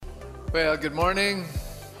Well, good morning.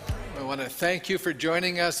 I want to thank you for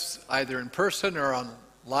joining us either in person or on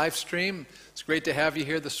live stream. It's great to have you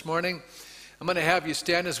here this morning. I'm going to have you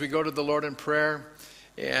stand as we go to the Lord in prayer.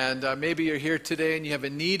 And maybe you're here today and you have a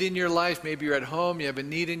need in your life. Maybe you're at home, you have a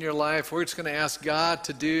need in your life. We're just going to ask God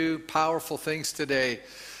to do powerful things today.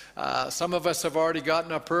 Some of us have already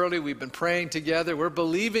gotten up early. We've been praying together. We're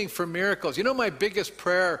believing for miracles. You know, my biggest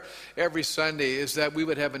prayer every Sunday is that we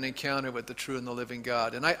would have an encounter with the true and the living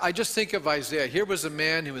God. And I just think of Isaiah. Here was a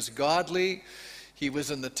man who was godly. He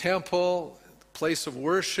was in the temple, place of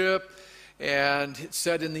worship. And it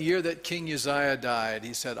said in the year that King Uzziah died,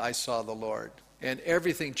 he said, I saw the Lord. And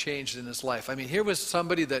everything changed in his life. I mean, here was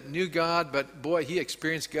somebody that knew God, but boy, he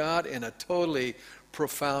experienced God in a totally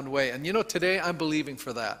profound way. And you know, today I'm believing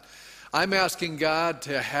for that. I'm asking God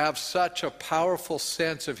to have such a powerful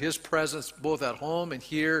sense of his presence both at home and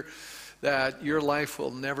here that your life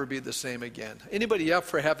will never be the same again. Anybody up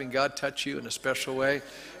for having God touch you in a special way?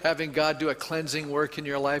 Having God do a cleansing work in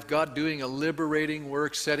your life, God doing a liberating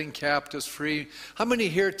work, setting captives free. How many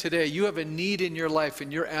here today, you have a need in your life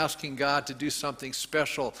and you're asking God to do something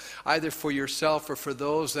special, either for yourself or for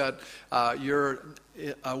those that you're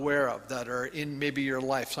aware of that are in maybe your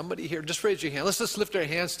life? Somebody here, just raise your hand. Let's just lift our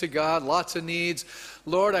hands to God. Lots of needs.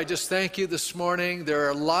 Lord, I just thank you this morning. There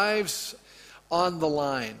are lives on the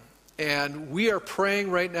line. And we are praying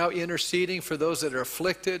right now, interceding for those that are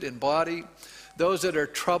afflicted in body, those that are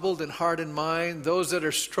troubled in heart and mind, those that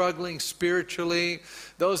are struggling spiritually,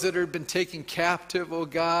 those that have been taken captive, oh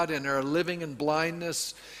God, and are living in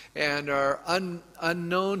blindness and are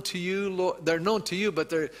unknown to you, Lord. They're known to you,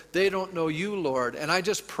 but they don't know you, Lord. And I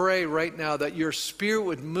just pray right now that your Spirit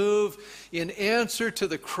would move in answer to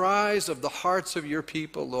the cries of the hearts of your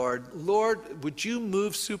people, Lord. Lord, would you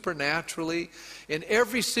move supernaturally in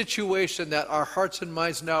every situation that our hearts and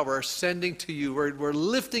minds now are sending to you? We're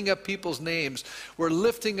lifting up people's names. We're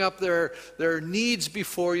lifting up their needs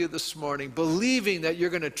before you this morning, believing that you're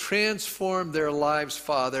going to transform their lives,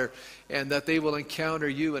 Father, and that they will encounter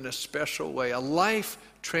you in a special way, a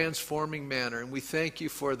life-transforming manner. And we thank you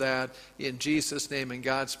for that in Jesus' name. And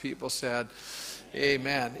God's people said,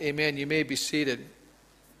 amen. Amen. You may be seated.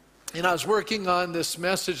 And I was working on this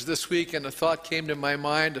message this week, and a thought came to my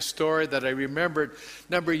mind, a story that I remembered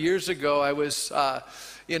a number of years ago. I was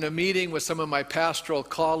in a meeting with some of my pastoral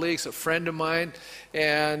colleagues, a friend of mine,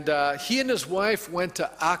 and he and his wife went to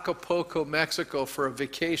Acapulco, Mexico for a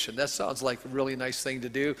vacation. That sounds like a really nice thing to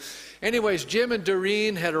do. Anyways, Jim and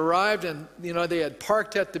Doreen had arrived, and they had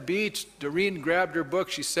parked at the beach. Doreen grabbed her book.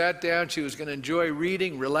 She sat down. She was going to enjoy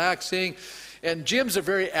reading, relaxing. And Jim's a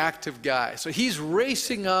very active guy. So he's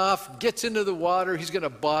racing off, gets into the water. He's going to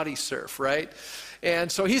body surf, right?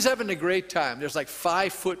 And so he's having a great time. There's like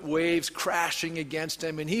 5-foot waves crashing against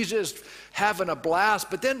him, and he's just having a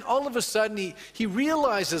blast. But then all of a sudden, he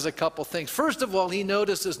realizes a couple things. First of all, he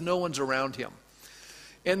notices no one's around him.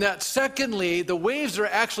 And that secondly, the waves are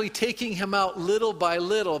actually taking him out little by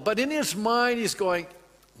little. But in his mind, he's going,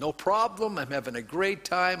 no problem. I'm having a great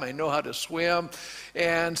time. I know how to swim.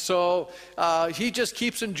 And so he just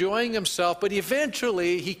keeps enjoying himself. But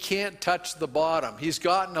eventually, he can't touch the bottom. He's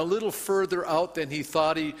gotten a little further out than he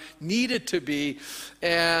thought he needed to be.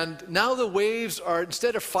 And now the waves are,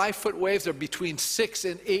 instead of 5-foot waves, they're between 6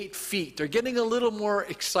 and 8 feet. They're getting a little more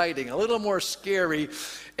exciting, a little more scary.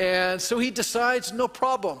 And so he decides, no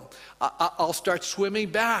problem. I'll start swimming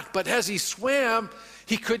back. But as he swam,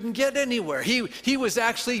 he couldn't get anywhere. He was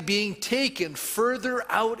actually being taken further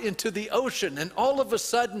out into the ocean. And all of a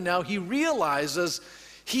sudden now he realizes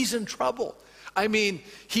he's in trouble. I mean,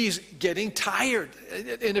 he's getting tired.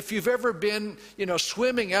 And if you've ever been,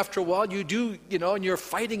 swimming, after a while you do, and you're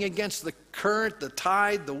fighting against the current, the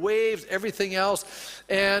tide, the waves, everything else.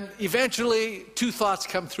 And eventually 2 thoughts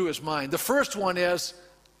come through his mind. The first one is,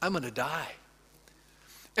 I'm going to die.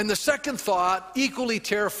 And the second thought, equally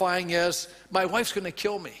terrifying, is my wife's going to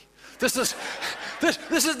kill me. This is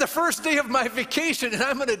the first day of my vacation, and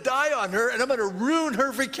I'm going to die on her, and I'm going to ruin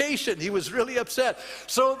her vacation. He was really upset.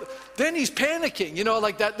 So then he's panicking,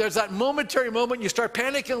 like that. There's that momentary moment you start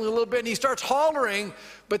panicking a little bit, and he starts hollering,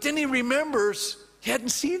 but then he remembers he hadn't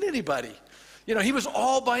seen anybody. He was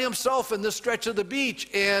all by himself in this stretch of the beach.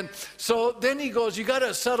 And so then he goes, you got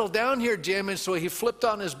to settle down here, Jim. And so he flipped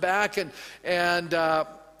on his back, and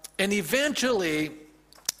eventually,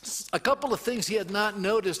 a couple of things he had not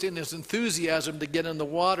noticed in his enthusiasm to get in the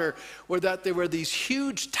water were that there were these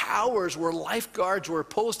huge towers where lifeguards were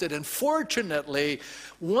posted. And fortunately,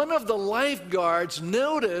 one of the lifeguards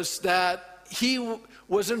noticed that he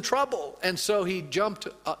was in trouble. And so he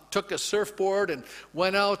took a surfboard and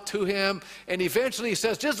went out to him. And eventually he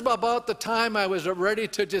says, just about the time I was ready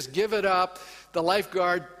to just give it up, the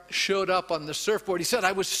lifeguard showed up on the surfboard. He said,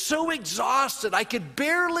 I was so exhausted, I could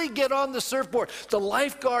barely get on the surfboard. The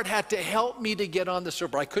lifeguard had to help me to get on the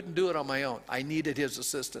surfboard. I couldn't do it on my own. I needed his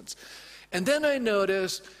assistance. And then I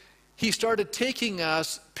noticed he started taking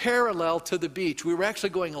us parallel to the beach. We were actually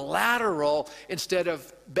going lateral instead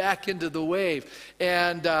of back into the wave.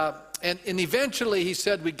 And eventually he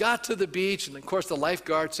said, we got to the beach, and of course the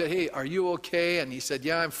lifeguard said, hey, are you okay? And he said,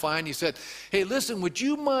 yeah, I'm fine. He said, hey, listen, would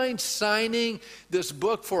you mind signing this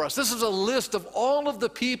book for us? This is a list of all of the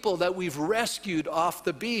people that we've rescued off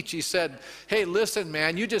the beach. He said, hey, listen,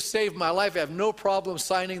 man, you just saved my life. I have no problem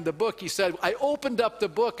signing the book. He said, I opened up the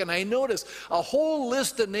book and I noticed a whole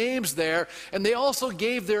list of names there, and they also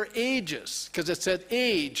gave their ages because it said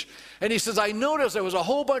age. And he says, I noticed there was a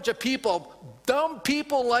whole bunch of people, dumb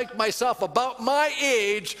people like myself, about my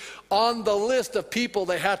age, on the list of people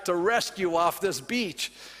they had to rescue off this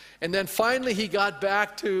beach. And then finally he got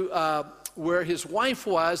back to where his wife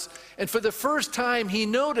was, and for the first time he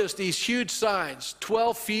noticed these huge signs,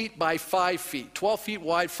 12 feet by 5 feet, 12 feet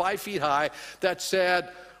wide, 5 feet high, that said,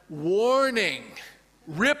 warning,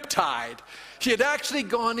 riptide. He had actually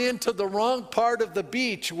gone into the wrong part of the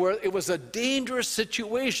beach where it was a dangerous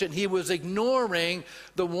situation. He was ignoring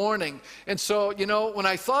the warning. And so, you know, when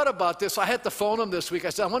I thought about this, I had to phone him this week.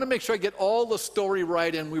 I said, I want to make sure I get all the story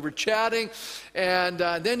right. And we were chatting, and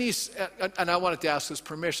then and I wanted to ask his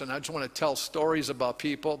permission. I just want to tell stories about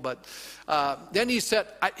people. But then he said,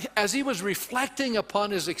 as he was reflecting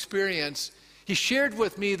upon his experience, he shared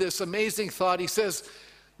with me this amazing thought. He says,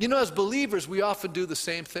 you know, as believers, we often do the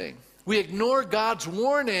same thing. We ignore God's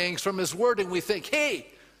warnings from his word, and we think, hey,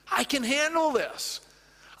 I can handle this.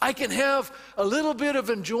 I can have a little bit of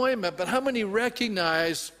enjoyment. But how many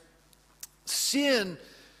recognize sin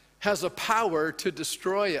has a power to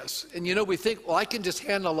destroy us? And you know, we think, well, I can just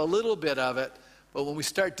handle a little bit of it. But when we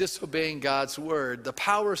start disobeying God's word, the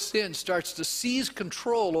power of sin starts to seize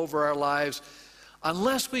control over our lives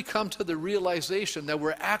unless we come to the realization that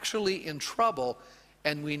we're actually in trouble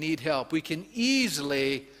and we need help. We can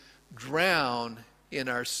easily drown in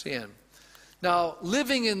our sin. Now,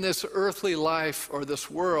 living in this earthly life or this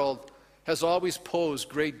world has always posed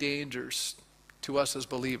great dangers to us as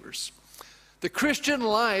believers. The Christian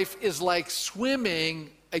life is like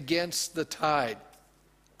swimming against the tide.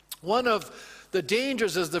 One of the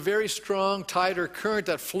dangers is the very strong tide or current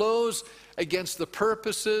that flows against the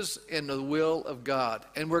purposes and the will of God.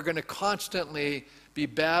 And we're going to constantly be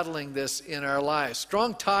battling this in our lives.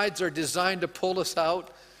 Strong tides are designed to pull us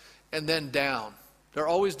out and then down. They're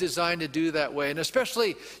always designed to do that way. And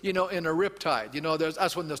especially, you know, in a riptide. You know,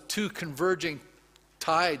 that's when the two converging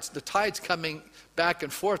tides, the tides coming back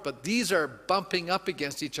and forth, but these are bumping up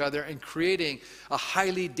against each other and creating a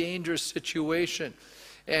highly dangerous situation.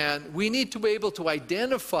 And we need to be able to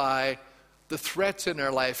identify the threats in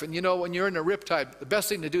our life. And you know, when you're in a riptide, the best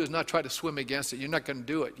thing to do is not try to swim against it. You're not going to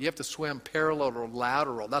do it. You have to swim parallel or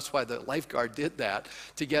lateral. That's why the lifeguard did that,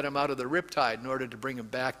 to get him out of the riptide in order to bring him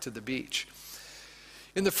back to the beach.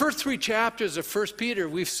 In the first 3 chapters of 1 Peter,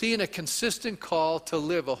 we've seen a consistent call to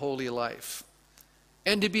live a holy life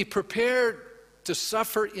and to be prepared to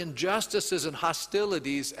suffer injustices and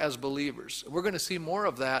hostilities as believers. We're going to see more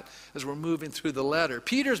of that as we're moving through the letter.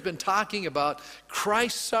 Peter's been talking about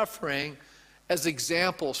Christ's suffering as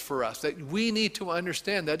examples for us, that we need to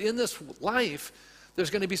understand that in this life, there's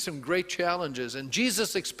going to be some great challenges. And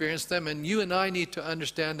Jesus experienced them, and you and I need to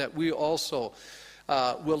understand that we also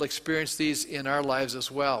will experience these in our lives as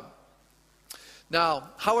well.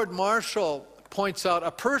 Now, Howard Marshall points out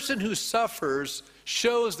a person who suffers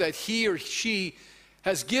shows that he or she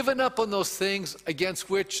has given up on those things against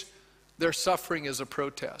which their suffering is a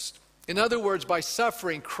protest. In other words, by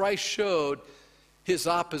suffering, Christ showed his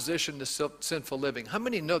opposition to sinful living. How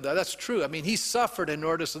many know that? That's true. I mean, he suffered in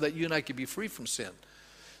order so that you and I could be free from sin.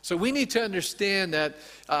 So we need to understand that,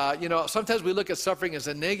 you know, sometimes we look at suffering as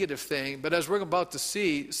a negative thing, but as we're about to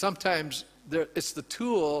see, sometimes it's the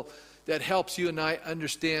tool that helps you and I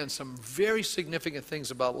understand some very significant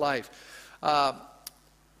things about life.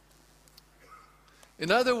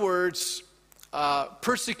 In other words,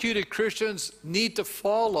 persecuted Christians need to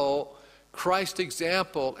follow Christ's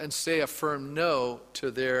example and say a firm no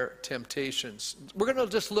to their temptations. We're going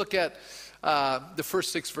to just look at the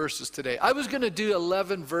first 6 verses today. I was going to do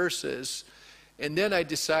 11 verses, and then I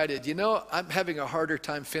decided, you know, I'm having a harder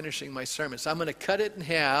time finishing my sermon, so I'm going to cut it in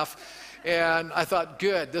half, And I thought,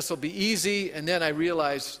 good, this will be easy. And then I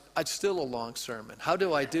realized it's still a long sermon. How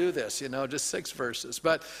do I do this? Just 6 verses.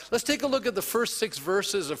 But let's take a look at the first 6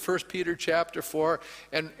 verses of 1 Peter chapter 4.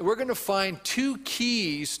 And we're going to find 2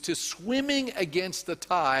 keys to swimming against the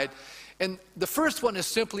tide. And the first one is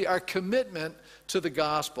simply our commitment to the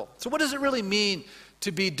gospel. So what does it really mean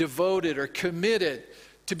to be devoted or committed?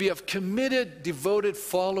 To be a committed, devoted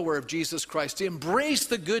follower of Jesus Christ, to embrace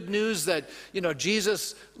the good news that,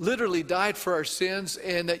 Jesus literally died for our sins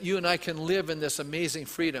and that you and I can live in this amazing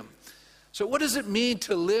freedom. So what does it mean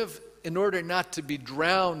to live in order not to be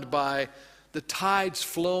drowned by the tides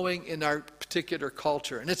flowing in our particular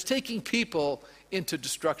culture? And it's taking people into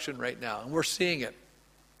destruction right now, and we're seeing it.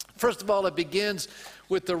 First of all, it begins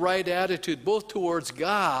with the right attitude, both towards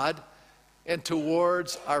God and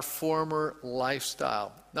towards our former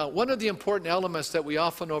lifestyle. Now, one of the important elements that we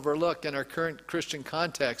often overlook in our current Christian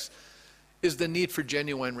context is the need for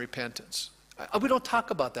genuine repentance. We don't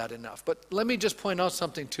talk about that enough, but let me just point out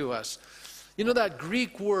something to us. That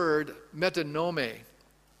Greek word metanome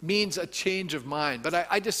means a change of mind, but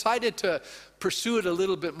I decided to pursue it a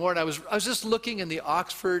little bit more, and I was just looking in the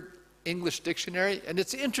Oxford English Dictionary, and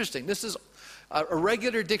it's interesting. This is a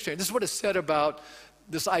regular dictionary. This is what it said about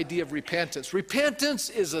this idea of repentance. Repentance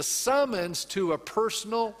is a summons to a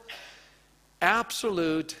personal,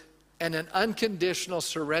 absolute, and an unconditional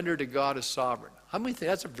surrender to God as sovereign. How many think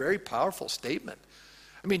that's a very powerful statement?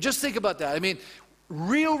 Just think about that.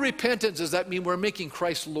 Real repentance does that mean we're making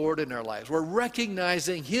Christ Lord in our lives. We're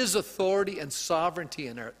recognizing His authority and sovereignty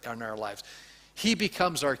in our lives. He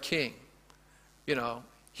becomes our king.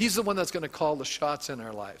 He's the one that's going to call the shots in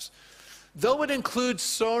our lives. Though it includes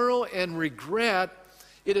sorrow and regret,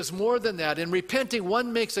 it is more than that. In repenting,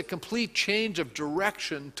 one makes a complete change of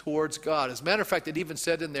direction towards God. As a matter of fact, it even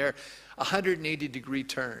said in there, 180-degree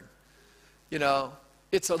turn.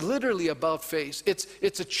 It's literally about face.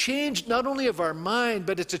 It's a change not only of our mind,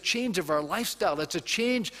 but it's a change of our lifestyle. It's a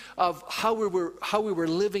change of how we were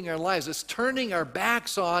living our lives. It's turning our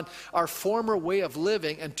backs on our former way of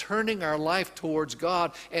living and turning our life towards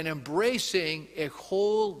God and embracing a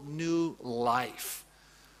whole new life.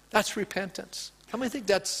 That's repentance. How many think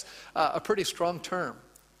that's a pretty strong term?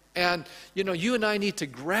 And, you and I need to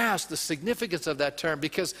grasp the significance of that term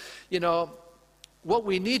because, what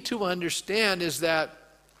we need to understand is that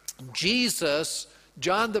Jesus,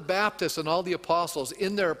 John the Baptist, and all the apostles,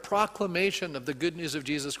 in their proclamation of the good news of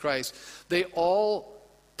Jesus Christ, they all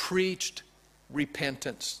preached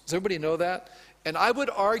repentance. Does everybody know that? And I would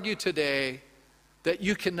argue today that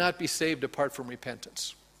you cannot be saved apart from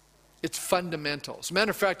repentance. It's fundamental. As a matter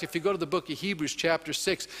of fact, if you go to the book of Hebrews chapter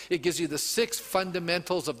 6, it gives you the 6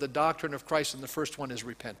 fundamentals of the doctrine of Christ, and the first one is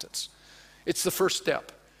repentance. It's the first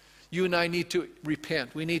step. You and I need to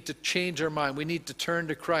repent. We need to change our mind. We need to turn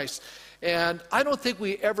to Christ. And I don't think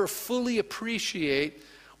we ever fully appreciate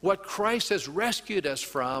what Christ has rescued us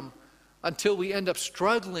from until we end up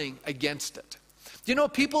struggling against it.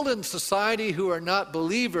 People in society who are not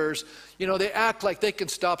believers, they act like they can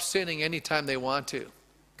stop sinning anytime they want to.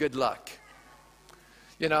 Good luck.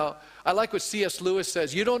 I like what C.S. Lewis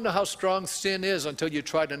says, you don't know how strong sin is until you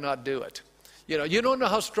try to not do it. You don't know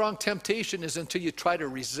how strong temptation is until you try to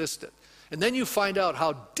resist it. And then you find out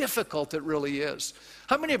how difficult it really is.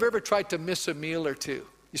 How many have ever tried to miss a meal or two?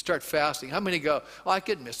 You start fasting. How many go, I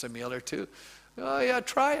could miss a meal or two? Oh, yeah,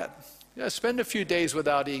 try it. Yeah, spend a few days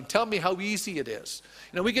without eating. Tell me how easy it is.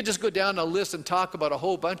 We could just go down a list and talk about a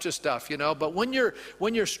whole bunch of stuff, But when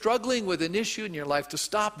you're struggling with an issue in your life, to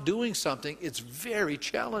stop doing something, it's very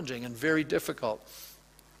challenging and very difficult.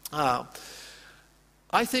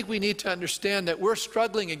 I think we need to understand that we're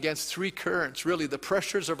struggling against 3 currents, really, the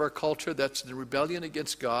pressures of our culture, that's the rebellion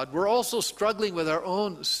against God. We're also struggling with our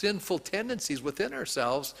own sinful tendencies within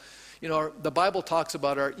ourselves. The Bible talks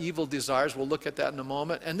about our evil desires. We'll look at that in a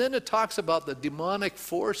moment. And then it talks about the demonic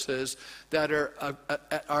forces that are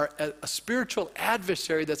a spiritual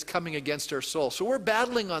adversary that's coming against our soul. So we're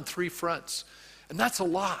battling on 3 fronts, and that's a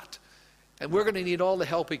lot. And we're going to need all the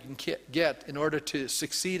help we can get in order to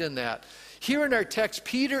succeed in that. Here in our text,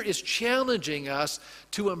 Peter is challenging us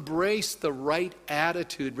to embrace the right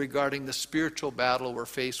attitude regarding the spiritual battle we're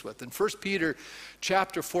faced with. In 1 Peter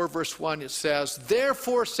chapter 4, verse 1, it says,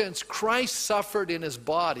 therefore, since Christ suffered in his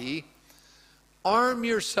body, arm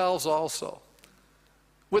yourselves also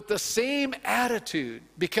with the same attitude,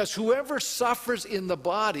 because whoever suffers in the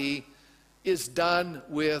body is done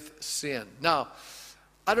with sin. Now,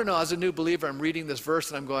 I don't know, as a new believer, I'm reading this verse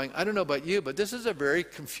and I'm going, I don't know about you, but this is a very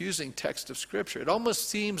confusing text of Scripture. It almost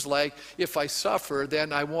seems like if I suffer,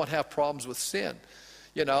 then I won't have problems with sin.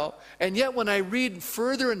 you know. And yet when I read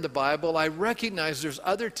further in the Bible, I recognize there's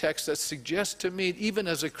other texts that suggest to me, even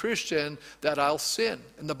as a Christian, that I'll sin.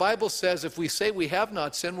 And the Bible says if we say we have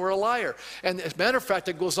not sinned, we're a liar. And as a matter of fact,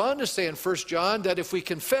 it goes on to say in 1 John that if we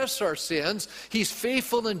confess our sins, he's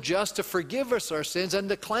faithful and just to forgive us our sins and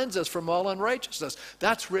to cleanse us from all unrighteousness.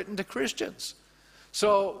 That's written to Christians.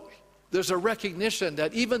 So there's a recognition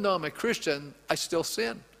that even though I'm a Christian, I still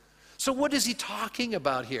sin. So what is he talking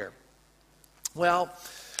about here? Well,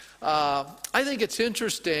 I think it's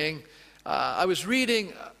interesting. I was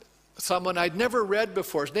reading someone I'd never read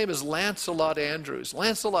before. His name is Lancelot Andrewes.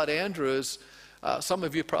 Lancelot Andrewes, some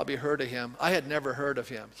of you probably heard of him. I had never heard of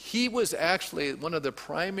him. He was actually one of the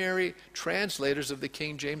primary translators of the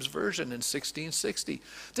King James Version in 1660.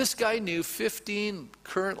 This guy knew 15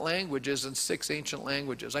 current languages and 6 ancient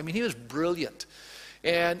languages. I mean, he was brilliant.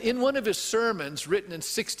 And in one of his sermons written in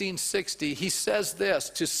 1660, he says this: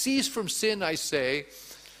 "To cease from sin, I say,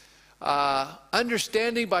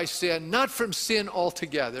 understanding by sin, not from sin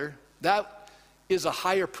altogether, that is a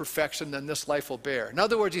higher perfection than this life will bear." In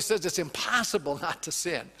other words, he says it's impossible not to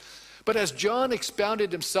sin. But as John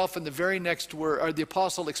expounded himself in the very next word, or the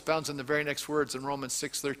apostle expounds in the very next words in Romans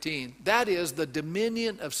 6:13, that is the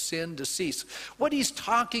dominion of sin to cease. What he's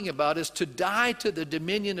talking about is to die to the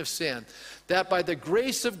dominion of sin, that by the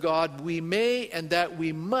grace of God we may and that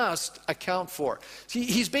we must account for.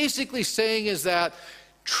 He's basically saying is that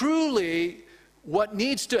truly what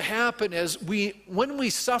needs to happen is when we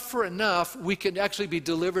suffer enough, we can actually be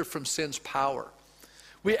delivered from sin's power.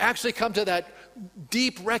 We actually come to that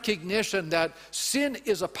deep recognition that sin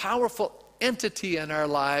is a powerful entity in our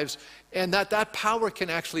lives, and that power can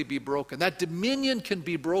actually be broken. That dominion can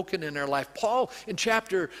be broken in our life. Paul in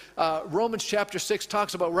Romans chapter 6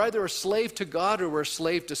 talks about we're either a slave to God or we're a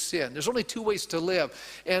slave to sin. There's only 2 ways to live.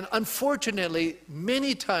 And unfortunately,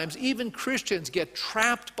 many times, even Christians get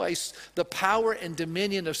trapped by the power and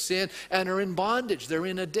dominion of sin and are in bondage. They're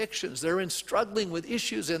in addictions. They're in struggling with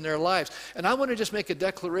issues in their lives. And I want to just make a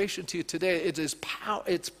declaration to you today.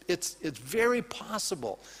 It's very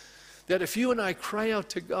possible that if you and I cry out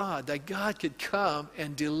to God, that God could come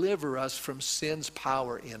and deliver us from sin's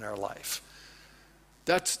power in our life.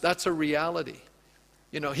 That's a reality.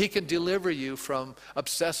 You know, he can deliver you from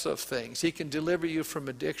obsessive things. He can deliver you from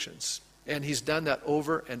addictions. And he's done that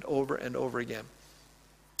over and over and over again.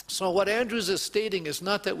 So what Andrews is stating is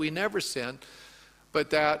not that we never sin, but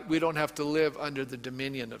that we don't have to live under the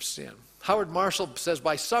dominion of sin. Howard Marshall says,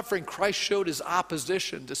 by suffering, Christ showed his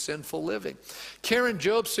opposition to sinful living. Karen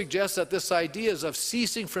Jobe suggests that this idea is of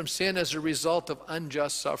ceasing from sin as a result of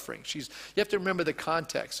unjust suffering. You have to remember the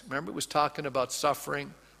context. Remember, it was talking about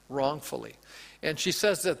suffering wrongfully. And she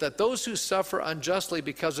says that those who suffer unjustly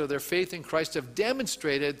because of their faith in Christ have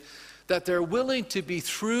demonstrated that they're willing to be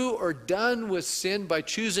through or done with sin by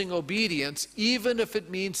choosing obedience, even if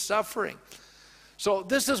it means suffering. So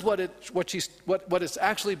this is what is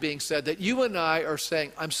actually being said, that you and I are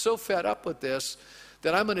saying, I'm so fed up with this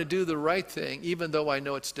that I'm going to do the right thing even though I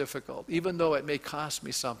know it's difficult. Even though it may cost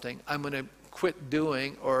me something, I'm going to quit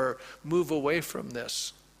doing or move away from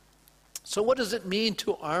this. So what does it mean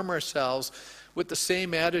to arm ourselves with the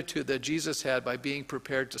same attitude that Jesus had by being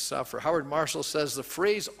prepared to suffer? Howard Marshall says the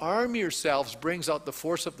phrase arm yourselves brings out the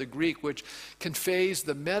force of the Greek, which conveys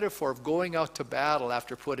the metaphor of going out to battle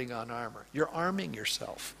after putting on armor. You're arming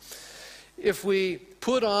yourself. If we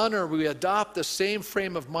put on or we adopt the same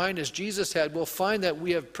frame of mind as Jesus had, we'll find that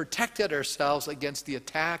we have protected ourselves against the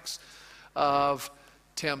attacks of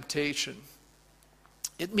temptation.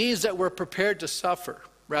 It means that we're prepared to suffer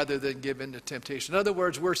rather than give in to temptation. In other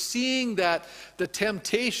words, we're seeing that the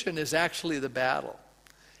temptation is actually the battle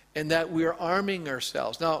and that we're arming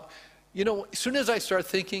ourselves. Now, you know, as soon as I start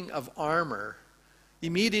thinking of armor,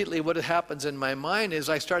 immediately what happens in my mind is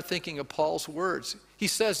I start thinking of Paul's words. He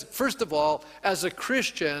says, first of all, as a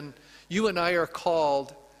Christian, you and I are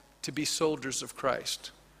called to be soldiers of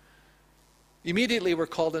Christ. Immediately we're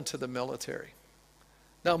called into the military.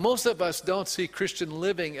 Now, most of us don't see Christian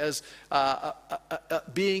living as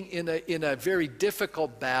being in a very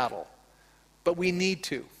difficult battle, but we need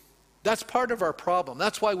to. That's part of our problem.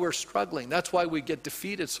 That's why we're struggling. That's why we get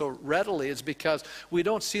defeated so readily. It's because we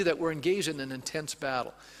don't see that we're engaged in an intense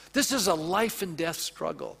battle. This is a life and death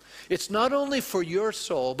struggle. It's not only for your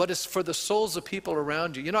soul, but it's for the souls of people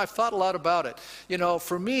around you. You know, I've thought a lot about it. You know,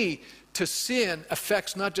 for me, to sin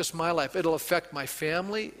affects not just my life. It'll affect my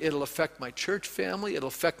family. It'll affect my church family. It'll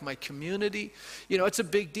affect my community. You know, it's a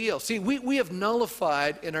big deal. See, we have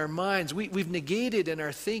nullified in our minds, we've negated in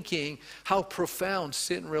our thinking how profound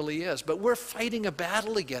sin really is. But we're fighting a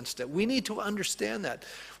battle against it. We need to understand that.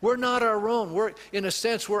 We're not our own. We're, in a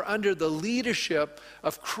sense, we're under the leadership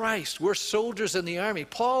of Christ. We're soldiers in the army.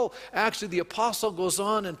 Paul, actually, the apostle, goes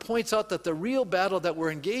on and points out that the real battle that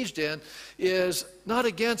we're engaged in is not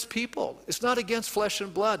against people. It's not against flesh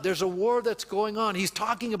and blood. There's a war that's going on. He's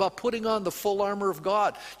talking about putting on the full armor of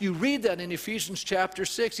God. You read that in Ephesians chapter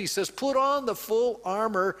 6. He says, put on the full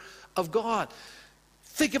armor of God.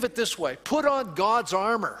 Think of it this way. Put on God's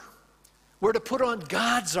armor. We're to put on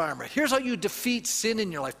God's armor. Here's how you defeat sin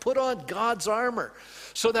in your life. Put on God's armor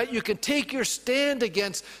so that you can take your stand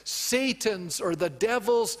against Satan's or the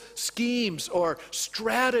devil's schemes or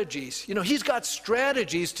strategies. You know, he's got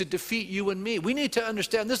strategies to defeat you and me. We need to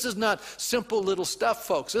understand this is not simple little stuff,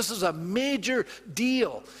 folks. This is a major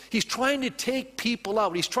deal. He's trying to take people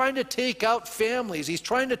out. He's trying to take out families. He's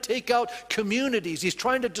trying to take out communities. He's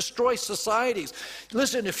trying to destroy societies.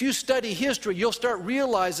 Listen, if you study history, you'll start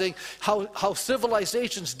realizing how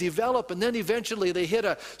civilizations develop, and then eventually they hit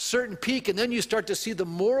a certain peak, and then you start to see the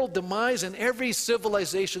moral demise in every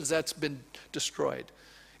civilization that's been destroyed.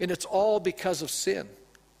 And it's all because of sin.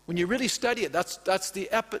 When you really study it, that's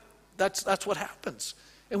what happens.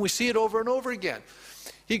 And we see it over and over again.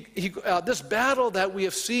 This battle that we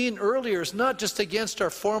have seen earlier is not just against our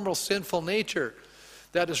former sinful nature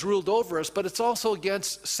that has ruled over us, but it's also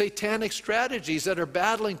against satanic strategies that are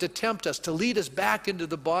battling to tempt us, to lead us back into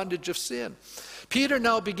the bondage of sin. Peter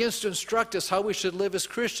now begins to instruct us how we should live as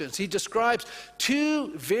Christians. He describes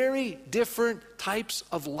two very different types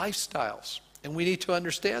of lifestyles, and we need to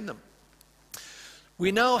understand them.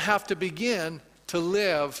 We now have to begin to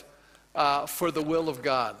live for the will of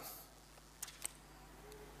God.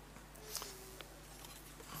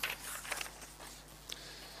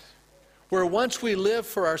 Where once we lived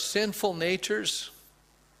for our sinful natures,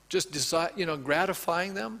 just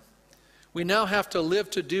gratifying them, we now have to live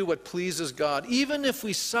to do what pleases God, even if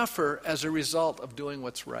we suffer as a result of doing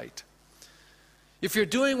what's right. If you're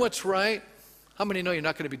doing what's right, how many know you're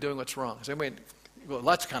not going to be doing what's wrong? Well,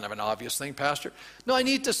 that's kind of an obvious thing, Pastor. No, I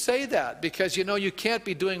need to say that because, you can't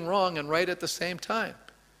be doing wrong and right at the same time.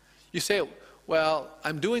 You say, well,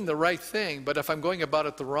 I'm doing the right thing, but if I'm going about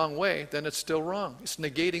it the wrong way, then it's still wrong. It's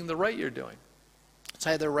negating the right you're doing. It's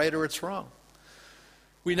either right or it's wrong.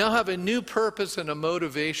 We now have a new purpose and a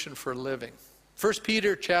motivation for living. 1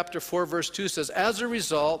 Peter chapter 4, verse 2 says, as a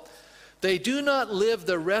result, they do not live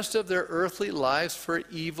the rest of their earthly lives for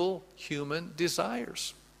evil human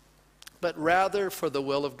desires, but rather for the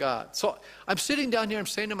will of God. So I'm sitting down here, I'm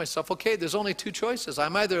saying to myself, okay, there's only two choices.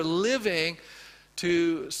 I'm either living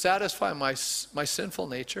to satisfy my sinful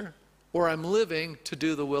nature, or I'm living to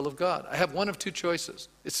do the will of God. I have one of two choices.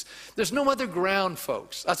 There's no other ground,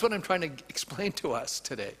 folks. That's what I'm trying to explain to us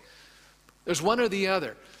today. There's one or the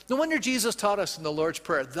other. No wonder Jesus taught us in the Lord's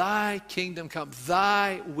Prayer, thy kingdom come,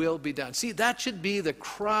 thy will be done. See, that should be the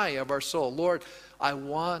cry of our soul. Lord, I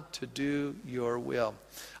want to do your will.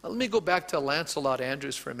 Let me go back to Lancelot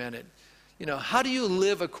Andrews for a minute. How do you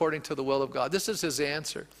live according to the will of God? This is his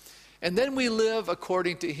answer. And then we live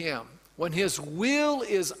according to him. When his will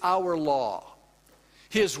is our law,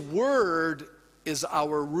 his word is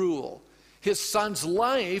our rule, his son's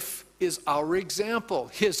life is our example,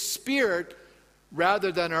 his spirit,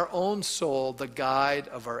 rather than our own soul, the guide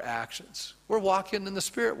of our actions. We're walking in the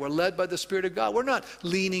Spirit. We're led by the Spirit of God. We're not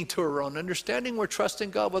leaning to our own understanding. We're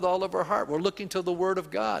trusting God with all of our heart. We're looking to the Word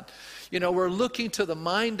of God. We're looking to the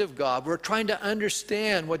mind of God. We're trying to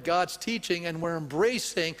understand what God's teaching, and we're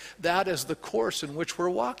embracing that as the course in which we're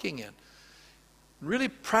walking in. Really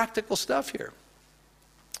practical stuff here.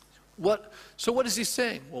 So what is he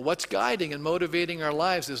saying? Well, what's guiding and motivating our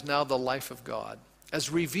lives is now the life of God, as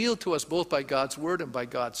revealed to us both by God's Word and by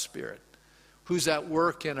God's Spirit, who's at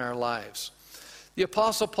work in our lives. The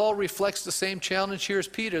Apostle Paul reflects the same challenge here as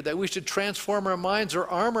Peter, that we should transform our minds or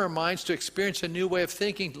arm our minds to experience a new way of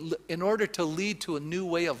thinking in order to lead to a new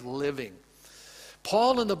way of living.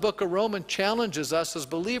 Paul in the book of Romans challenges us as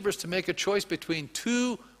believers to make a choice between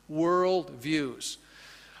two world views.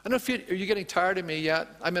 I don't know are you getting tired of me yet?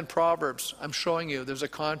 I'm in Proverbs. I'm showing you there's a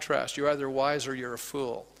contrast. You're either wise or you're a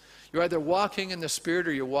fool. You're either walking in the Spirit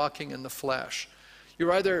or you're walking in the flesh.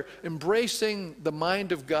 You're either embracing the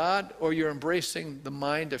mind of God or you're embracing the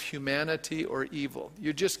mind of humanity or evil.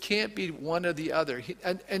 You just can't be one or the other.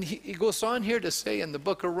 He goes on here to say in the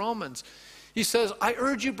book of Romans, He says, I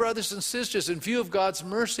urge you, brothers and sisters, in view of God's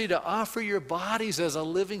mercy, to offer your bodies as a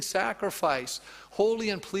living sacrifice, holy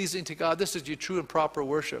and pleasing to God. This is your true and proper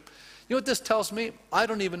worship. You know what this tells me? I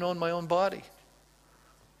don't even own my own body.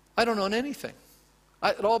 I don't own anything.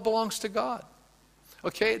 It all belongs to God.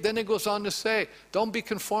 Okay, then it goes on to say, don't be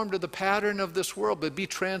conformed to the pattern of this world, but be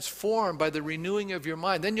transformed by the renewing of your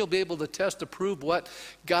mind. Then you'll be able to test to prove what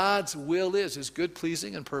God's will is, his good,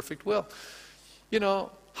 pleasing, and perfect will. You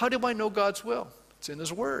know, how do I know God's will? It's in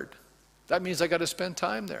his word. That means I got to spend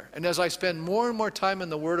time there. And as I spend more and more time in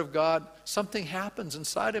the Word of God, something happens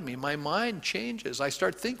inside of me. My mind changes. I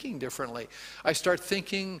start thinking differently. I start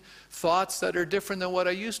thinking thoughts that are different than what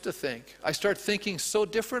I used to think. I start thinking so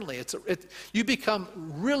differently. You become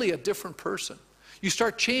really a different person. You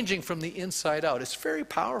start changing from the inside out. It's very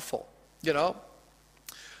powerful, you know.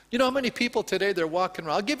 You know how many people today, they're walking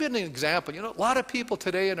around. I'll give you an example. You know, a lot of people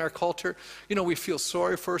today in our culture, you know, we feel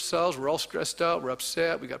sorry for ourselves. We're all stressed out. We're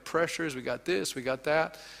upset. We got pressures. We got this. We got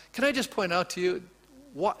that. Can I just point out to you,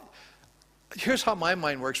 here's how my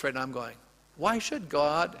mind works right now. I'm going, why should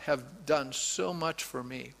God have done so much for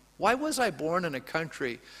me? Why was I born in a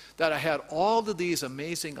country that I had all of these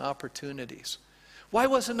amazing opportunities? Why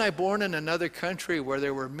wasn't I born in another country where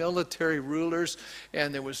there were military rulers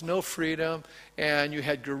and there was no freedom and you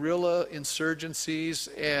had guerrilla insurgencies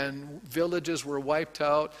and villages were wiped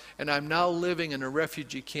out, and I'm now living in a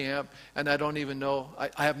refugee camp and I don't even know,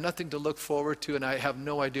 I have nothing to look forward to and I have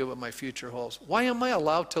no idea what my future holds. Why am I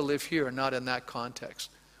allowed to live here and not in that context?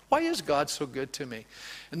 Why is God so good to me?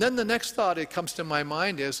 And then the next thought that comes to my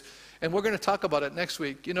mind is, and we're going to talk about it next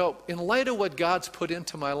week, you know, in light of what God's put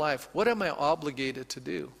into my life, what am I obligated to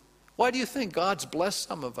do? Why do you think God's blessed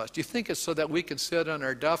some of us? Do you think it's so that we can sit on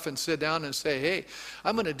our duff and sit down and say, hey,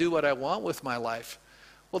 I'm going to do what I want with my life?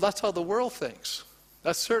 Well, that's how the world thinks.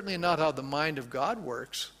 That's certainly not how the mind of God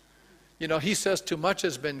works. You know, he says too much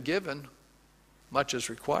has been given, much is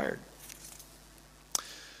required.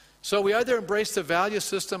 So we either embrace the value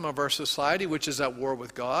system of our society, which is at war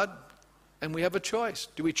with God, and we have a choice.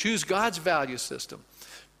 Do we choose God's value system?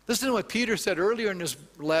 Listen to what Peter said earlier in his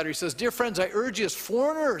letter. He says, dear friends, I urge you as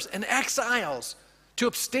foreigners and exiles to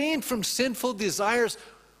abstain from sinful desires.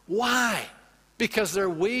 Why? Because they're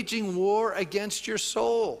waging war against your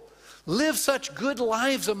soul. Live such good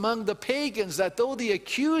lives among the pagans that though they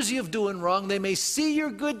accuse you of doing wrong, they may see your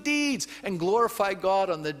good deeds and glorify God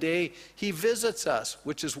on the day he visits us,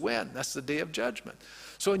 which is when? That's the day of judgment.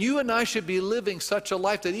 So you and I should be living such a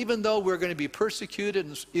life that even though we're going to be persecuted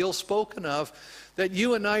and ill-spoken of, that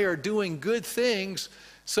you and I are doing good things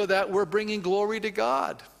so that we're bringing glory to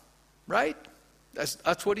God, right?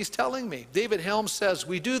 That's what he's telling me. David Helms says,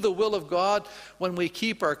 we do the will of God when we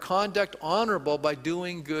keep our conduct honorable by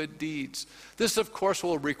doing good deeds. This, of course,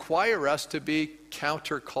 will require us to be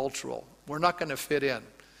countercultural. We're not going to fit in.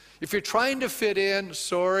 If you're trying to fit in,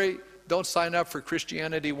 sorry, don't sign up for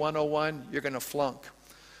Christianity 101. You're going to flunk.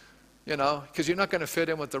 You know, because you're not going to fit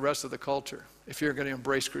in with the rest of the culture if you're going to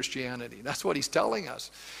embrace Christianity. That's what he's telling us.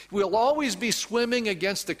 We'll always be swimming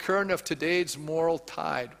against the current of today's moral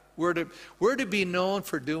tide. We're to be known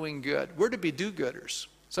for doing good. We're to be do-gooders.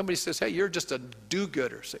 Somebody says, hey, you're just a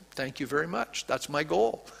do-gooder. Say, thank you very much. That's my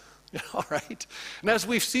goal. All right? And as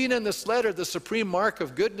we've seen in this letter, the supreme mark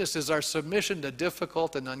of goodness is our submission to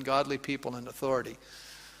difficult and ungodly people in authority.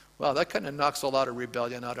 Well, that kind of knocks a lot of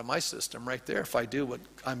rebellion out of my system right there if I do what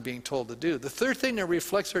I'm being told to do. The third thing that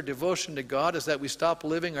reflects our devotion to God is that we stop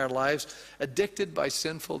living our lives addicted by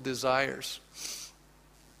sinful desires.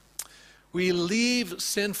 We leave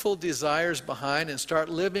sinful desires behind and start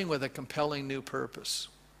living with a compelling new purpose.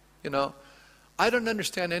 You know, I don't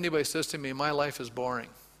understand anybody who says to me, my life is boring.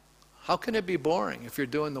 How can it be boring if you're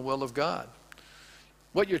doing the will of God?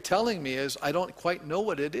 What you're telling me is I don't quite know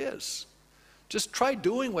what it is. Just try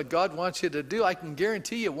doing what God wants you to do. I can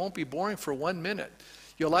guarantee you it won't be boring for 1 minute.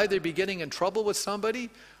 You'll either be getting in trouble with somebody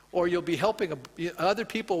or you'll be helping. Other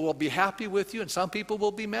people will be happy with you and some people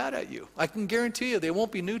will be mad at you. I can guarantee you they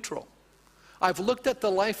won't be neutral. I've looked at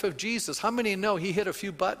the life of Jesus. How many know he hit a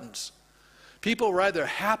few buttons? People were either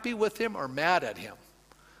happy with him or mad at him.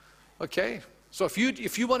 Okay? So if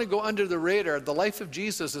you want to go under the radar, the life of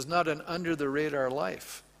Jesus is not an under the radar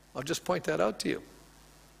life. I'll just point that out to you.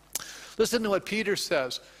 Listen to what Peter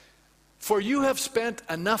says. For you have spent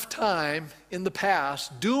enough time in the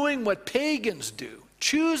past doing what pagans do,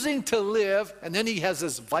 choosing to live, and then he has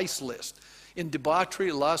this vice list, in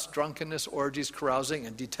debauchery, lust, drunkenness, orgies, carousing,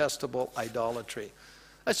 and detestable idolatry.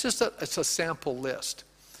 That's just it's a sample list.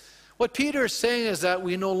 What Peter is saying is that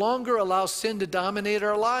we no longer allow sin to dominate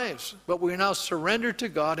our lives, but we now surrender to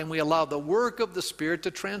God and we allow the work of the Spirit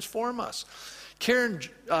to transform us. Karen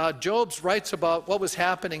Jobes writes about what was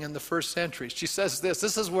happening in the first century. She says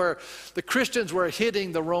this is where the Christians were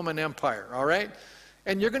hitting the Roman Empire, all right?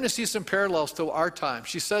 And you're going to see some parallels to our time.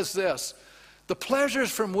 She says this: the pleasures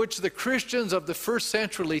from which the Christians of the first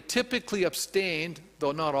century typically abstained,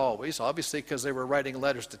 though not always, obviously because they were writing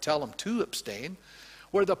letters to tell them to abstain,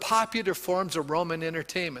 were the popular forms of Roman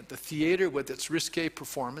entertainment, the theater with its risque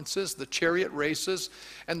performances, the chariot races,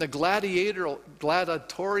 and the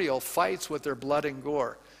gladiatorial fights with their blood and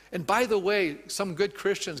gore. And by the way, some good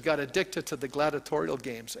Christians got addicted to the gladiatorial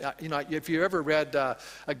games. If you ever read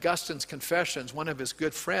Augustine's Confessions, one of his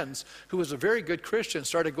good friends, who was a very good Christian,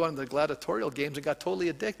 started going to the gladiatorial games and got totally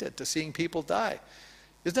addicted to seeing people die.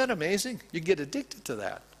 Isn't that amazing? You get addicted to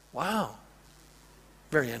that. Wow.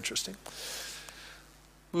 Very interesting.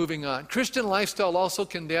 Moving on. Christian lifestyle also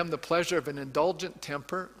condemned the pleasure of an indulgent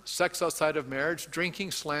temper, sex outside of marriage,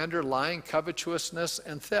 drinking, slander, lying, covetousness,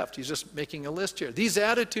 and theft. He's just making a list here. These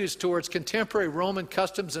attitudes towards contemporary Roman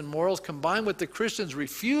customs and morals, combined with the Christians'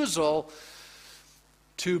 refusal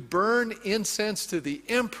to burn incense to the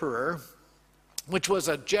emperor, which was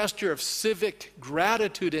a gesture of civic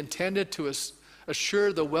gratitude intended to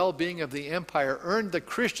assure the well-being of the empire, earned the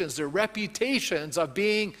Christians their reputations of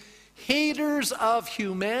being haters of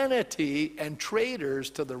humanity and traitors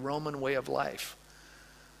to the Roman way of life.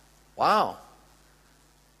 Wow.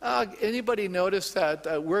 Anybody notice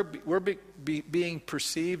that we're being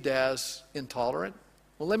perceived as intolerant?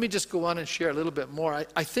 Well, let me just go on and share a little bit more.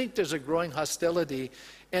 I think there's a growing hostility,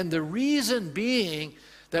 and the reason being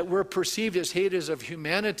that we're perceived as haters of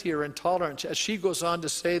humanity or intolerant. As she goes on to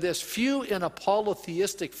say this: few in a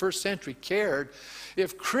polytheistic first century cared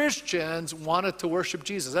if Christians wanted to worship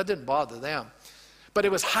Jesus. That didn't bother them. But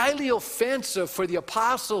it was highly offensive for the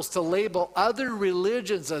apostles to label other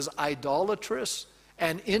religions as idolatrous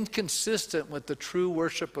and inconsistent with the true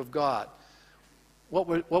worship of God.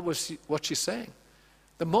 What's she saying?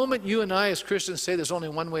 The moment you and I as Christians say there's only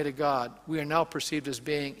one way to God, we are now perceived as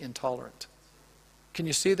being intolerant. Can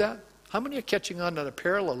you see that? How many are catching on to the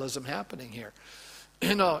parallelism happening here?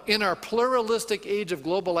 In our pluralistic age of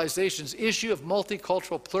globalization's issue of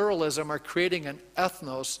multicultural pluralism are creating an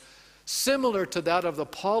ethnos similar to that of the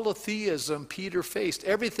polytheism Peter faced.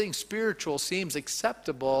 Everything spiritual seems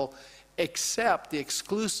acceptable except the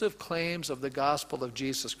exclusive claims of the gospel of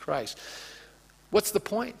Jesus Christ. What's the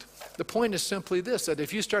point? The point is simply this, that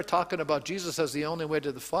if you start talking about Jesus as the only way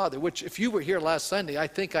to the Father, which if you were here last Sunday, I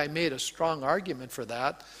think I made a strong argument for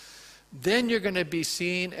that, then you're going to be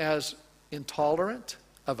seen as intolerant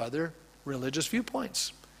of other religious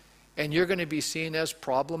viewpoints. And you're going to be seen as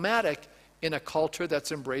problematic in a culture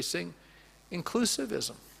that's embracing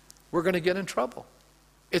inclusivism. We're going to get in trouble.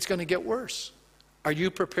 It's going to get worse. Are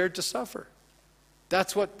you prepared to suffer?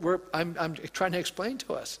 That's what I'm trying to explain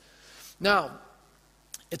to us. Now,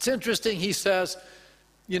 it's interesting, he says,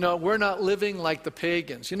 we're not living like the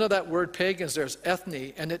pagans. You know that word pagans, there's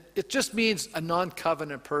ethne, and it just means a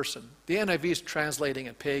non-covenant person. The NIV is translating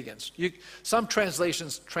it pagans. Some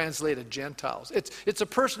translations translate it Gentiles. It's a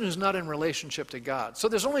person who's not in relationship to God. So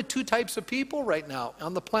there's only two types of people right now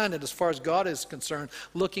on the planet as far as God is concerned,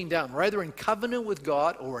 looking down. We're either in covenant with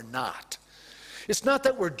God or we're not. It's not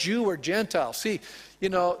that we're Jew or Gentile. See,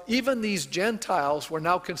 even these Gentiles were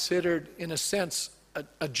now considered, in a sense,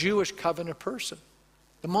 a Jewish covenant person.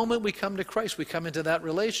 The moment we come to Christ, we come into that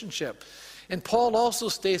relationship. And Paul also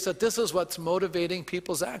states that this is what's motivating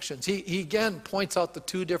people's actions. He again points out the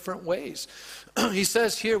two different ways. He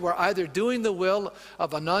says here, we're either doing the will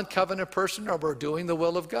of a non-covenant person or we're doing the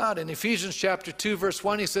will of God. In Ephesians chapter 2, verse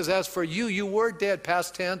 1, he says, as for you, you were dead,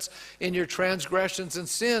 past tense, in your transgressions and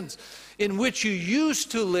sins, in which you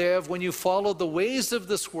used to live when you followed the ways of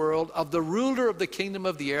this world, of the ruler of the kingdom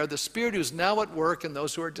of the air, the spirit who's now at work in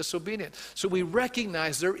those who are disobedient. So we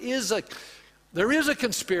recognize there is a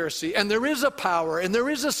conspiracy, and there is a power, and there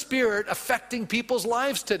is a spirit affecting people's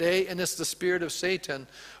lives today, and it's the spirit of Satan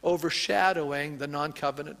overshadowing the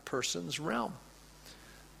non-covenant person's realm.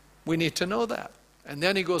 We need to know that. And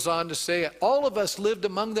then he goes on to say, all of us lived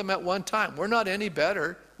among them at one time. We're not any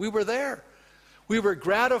better. We were there. We were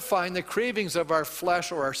gratifying the cravings of our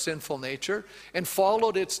flesh or our sinful nature and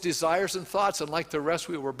followed its desires and thoughts, and like the rest,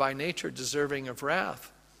 we were by nature deserving of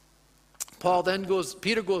wrath.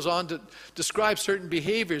 Peter goes on to describe certain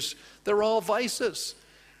behaviors. They're all vices.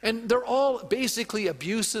 And they're all basically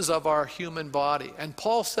abuses of our human body. And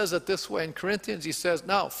Paul says it this way in Corinthians. He says,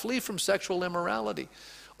 now, flee from sexual immorality.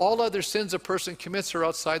 All other sins a person commits are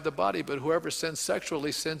outside the body, but whoever sins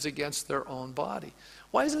sexually sins against their own body.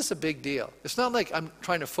 Why is this a big deal? It's not like I'm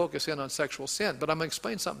trying to focus in on sexual sin, but I'm going to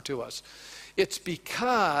explain something to us. It's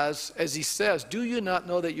because, as he says, do you not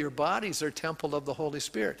know that your bodies are temple of the Holy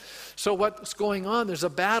Spirit? So what's going on? There's a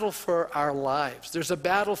battle for our lives. There's a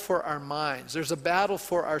battle for our minds. There's a battle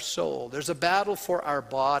for our soul. There's a battle for our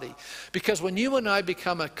body. Because when you and I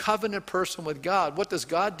become a covenant person with God, what does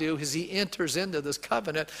God do? Is he enters into this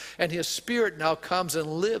covenant, and his Spirit now comes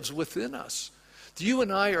and lives within us. You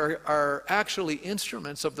and I are actually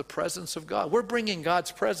instruments of the presence of God. We're bringing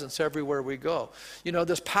God's presence everywhere we go. You know,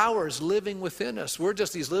 this power is living within us. We're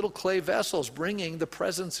just these little clay vessels bringing the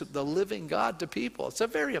presence of the living God to people. It's a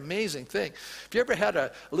very amazing thing. If you ever had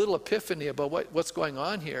a little epiphany about what's going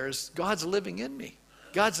on here, is God's living in me.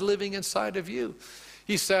 God's living inside of you.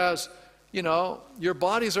 He says, you know, your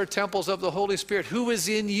bodies are temples of the Holy Spirit, who is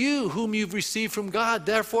in you, whom you've received from God.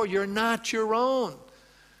 Therefore, you're not your own.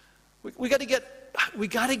 We got to get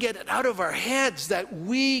it out of our heads that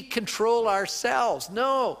we control ourselves.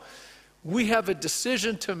 No, we have a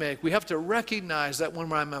decision to make. We have to recognize that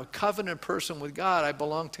when I'm a covenant person with God, I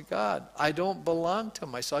belong to God. I don't belong to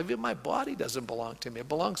myself. Even my body doesn't belong to me. It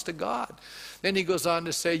belongs to God. Then he goes on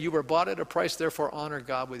to say, you were bought at a price, therefore honor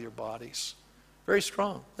God with your bodies. Very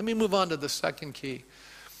strong. Let me move on to the second key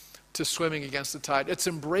to swimming against the tide. It's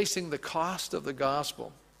embracing the cost of the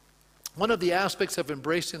gospel. One of the aspects of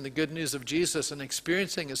embracing the good news of Jesus and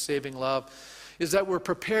experiencing his saving love is that we're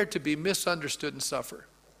prepared to be misunderstood and suffer.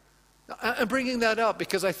 I'm bringing that up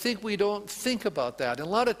because I think we don't think about that. And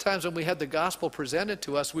a lot of times when we had the gospel presented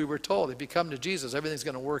to us, we were told, if you come to Jesus, everything's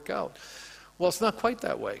going to work out. Well, it's not quite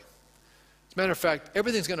that way. As a matter of fact,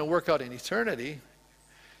 everything's going to work out in eternity.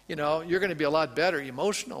 You know, you're going to be a lot better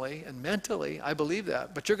emotionally and mentally. I believe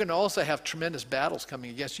that. But you're going to also have tremendous battles coming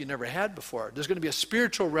against you never had before. There's going to be a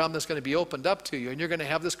spiritual realm that's going to be opened up to you, and you're going to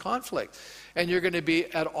have this conflict. And you're going to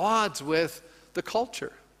be at odds with the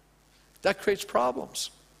culture. That creates problems.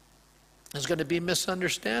 There's going to be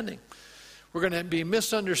misunderstanding. We're going to be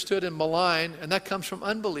misunderstood and maligned, and that comes from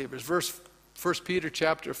unbelievers. 1 Peter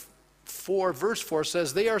chapter 4, verse 4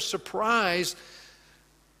 says, they are surprised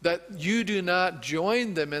that you do not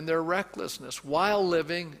join them in their recklessness while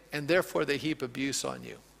living, and therefore they heap abuse on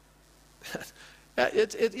you.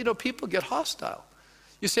 You know, people get hostile.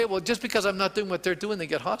 You say, well, just because I'm not doing what they're doing, they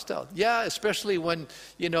get hostile. Yeah, especially when,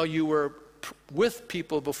 you know, you were with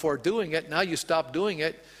people before doing it. Now you stop doing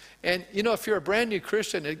it. And, you know, if you're a brand new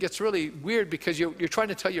Christian, it gets really weird because you're trying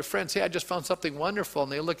to tell your friends, hey, I just found something wonderful.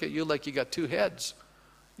 And they look at you like you got two heads.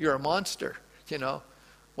 You're a monster, you know.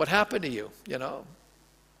 What happened to you, you know?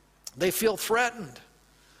 They feel threatened.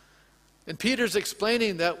 And Peter's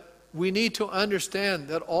explaining that we need to understand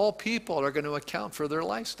that all people are going to account for their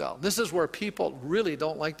lifestyle. This is where people really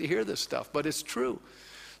don't like to hear this stuff, but it's true.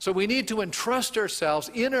 So we need to entrust ourselves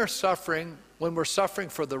in our suffering, when we're suffering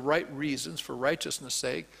for the right reasons, for righteousness'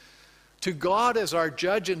 sake, to God as our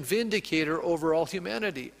judge and vindicator over all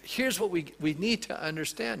humanity. Here's what we need to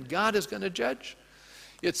understand. God is going to judge.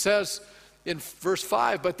 It says in verse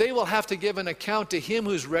 5, but they will have to give an account to him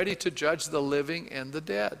who's ready to judge the living and the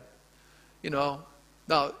dead. You know,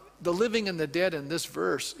 now the living and the dead in this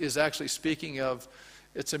verse is actually speaking of,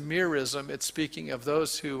 it's a merism, it's speaking of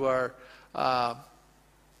those who are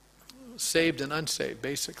saved and unsaved,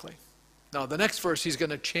 basically. Now the next verse, he's going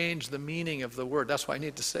to change the meaning of the word. That's why I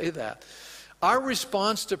need to say that. Our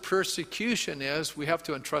response to persecution is we have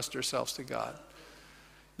to entrust ourselves to God.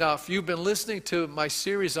 Now, if you've been listening to my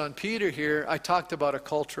series on Peter here, I talked about a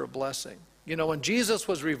culture of blessing. You know, when Jesus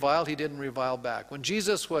was reviled, he didn't revile back. When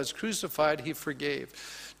Jesus was crucified, he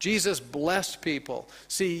forgave. Jesus blessed people.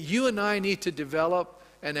 See, you and I need to develop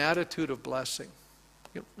an attitude of blessing,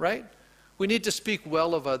 right? We need to speak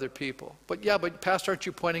well of other people. But yeah, but Pastor, aren't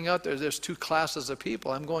you pointing out there's two classes of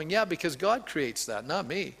people? I'm going, yeah, because God creates that, not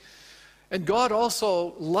me. And God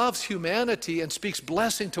also loves humanity and speaks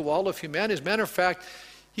blessing to all of humanity. As a matter of fact,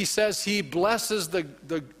 he says he blesses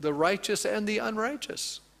the righteous and the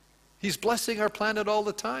unrighteous. He's blessing our planet all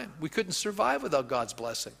the time. We couldn't survive without God's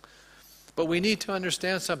blessing. But we need to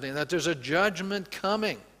understand something, that there's a judgment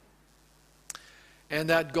coming. And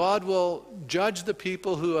that God will judge the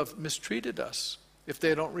people who have mistreated us if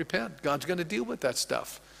they don't repent. God's going to deal with that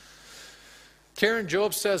stuff. Karen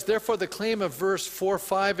Job says, therefore the claim of verse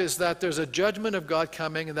 4-5 is that there's a judgment of God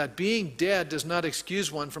coming, and that being dead does not excuse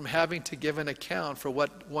one from having to give an account for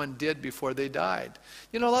what one did before they died.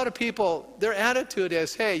 You know, a lot of people, their attitude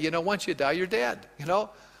is, hey, you know, once you die, you're dead. You know,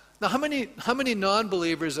 now how many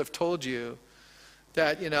non-believers have told you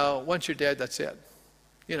that, you know, once you're dead, that's it.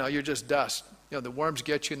 You know, you're just dust. You know, the worms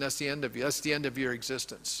get you, and that's the end of you. That's the end of your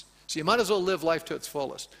existence. So you might as well live life to its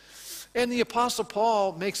fullest. And the Apostle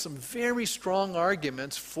Paul makes some very strong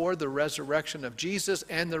arguments for the resurrection of Jesus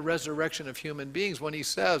and the resurrection of human beings when he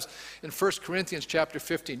says in 1 Corinthians chapter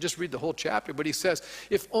 15, just read the whole chapter, but he says,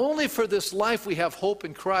 if only for this life we have hope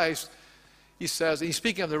in Christ, he says, and he's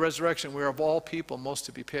speaking of the resurrection, we're of all people most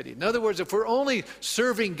to be pitied. In other words, if we're only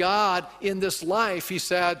serving God in this life, he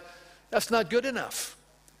said, that's not good enough.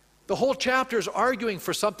 The whole chapter is arguing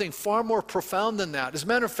for something far more profound than that. As a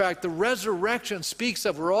matter of fact, the resurrection speaks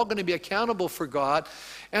of we're all going to be accountable for God.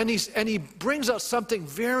 And he brings out something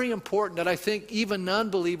very important that I think even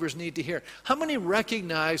non-believers need to hear. How many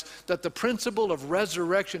recognize that the principle of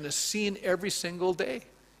resurrection is seen every single day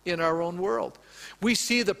in our own world? We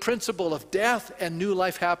see the principle of death and new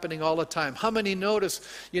life happening all the time. How many notice,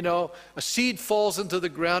 a seed falls into the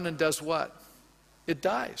ground and does what? It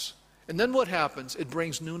dies. And then what happens? It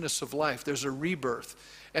brings newness of life. There's a rebirth.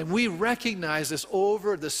 And we recognize this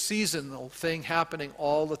over the seasonal thing happening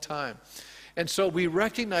all the time. And so we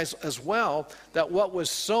recognize as well that what was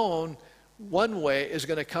sown one way is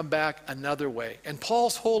going to come back another way. And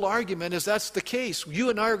Paul's whole argument is that's the case. You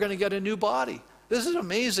and I are going to get a new body. This is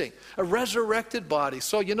amazing. A resurrected body.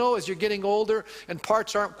 So, as you're getting older and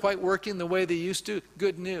parts aren't quite working the way they used to,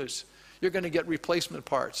 good news. You're going to get replacement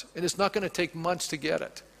parts. And it's not going to take months to get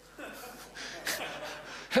it.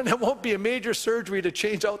 And it won't be a major surgery to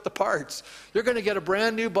change out the parts. You're going to get a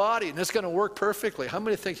brand new body, and it's going to work perfectly. How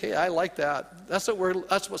many think, hey, I like that? That's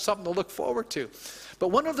something to look forward to. But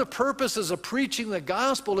one of the purposes of preaching the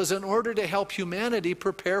gospel is in order to help humanity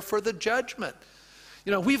prepare for the judgment.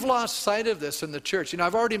 We've lost sight of this in the church.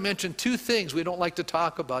 I've already mentioned two things we don't like to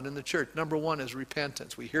talk about in the church. Number one is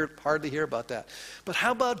repentance. We hardly hear about that. But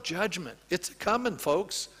how about judgment? It's a coming,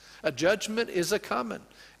 folks. A judgment is a coming.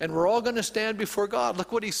 And we're all going to stand before God.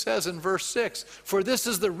 Look what he says in verse 6. For this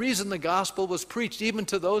is the reason the gospel was preached, even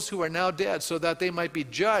to those who are now dead, so that they might be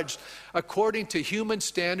judged according to human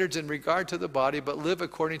standards in regard to the body, but live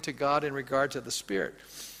according to God in regard to the spirit.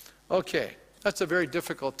 Okay, that's a very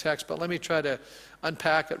difficult text, but let me try to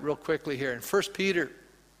unpack it real quickly here. In 1 Peter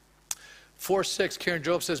 4:6, Karen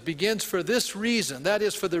Job says, begins for this reason, that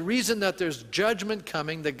is, for the reason that there's judgment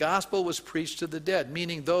coming, the gospel was preached to the dead,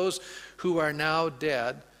 meaning those who are now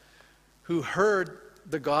dead, who heard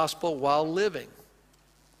the gospel while living.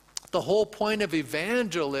 The whole point of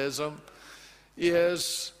evangelism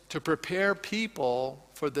is to prepare people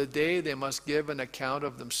for the day they must give an account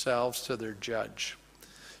of themselves to their judge.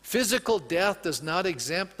 Physical death does not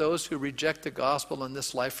exempt those who reject the gospel in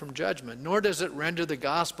this life from judgment, nor does it render the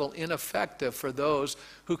gospel ineffective for those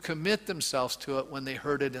who commit themselves to it when they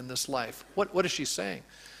heard it in this life. What is she saying?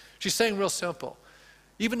 She's saying real simple.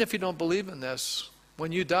 Even if you don't believe in this,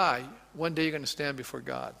 when you die, one day you're going to stand before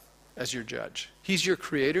God as your judge. He's your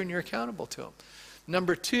creator and you're accountable to him.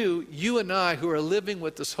 Number two, you and I who are living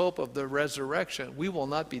with this hope of the resurrection, we will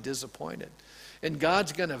not be disappointed. And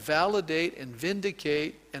God's going to validate and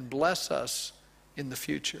vindicate and bless us in the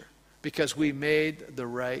future because we made the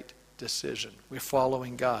right decision. We're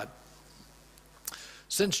following God.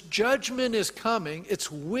 Since judgment is coming,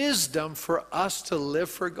 it's wisdom for us to live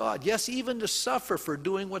for God. Yes, even to suffer for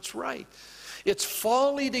doing what's right. It's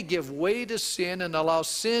folly to give way to sin and allow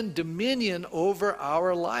sin dominion over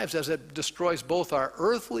our lives as it destroys both our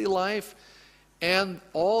earthly life and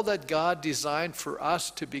all that God designed for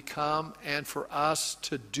us to become and for us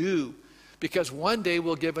to do. Because one day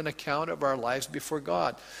we'll give an account of our lives before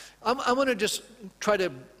God. I'm going to just try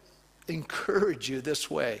to encourage you this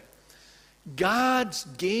way. God's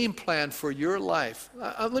game plan for your life.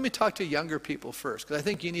 Let me talk to younger people first, because I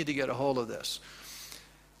think you need to get a hold of this.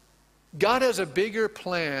 God has a bigger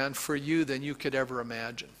plan for you than you could ever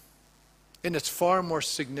imagine. And it's far more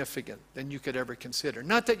significant than you could ever consider.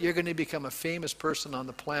 Not that you're going to become a famous person on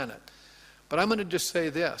the planet, but I'm going to just say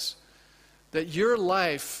this, that your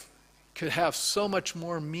life could have so much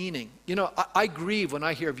more meaning. I grieve when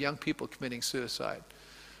I hear of young people committing suicide.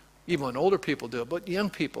 Even when older people do it, but young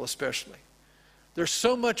people especially. There's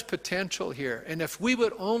so much potential here. And if we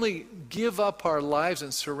would only give up our lives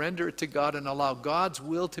and surrender it to God and allow God's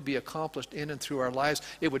will to be accomplished in and through our lives,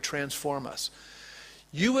 it would transform us.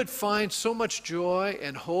 You would find so much joy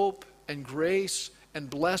and hope and grace and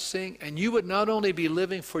blessing, and you would not only be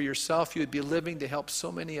living for yourself, you would be living to help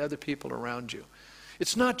so many other people around you.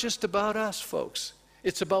 It's not just about us, folks.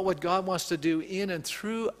 It's about what God wants to do in and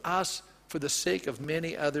through us for the sake of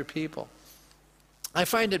many other people. I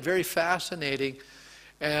find it very fascinating,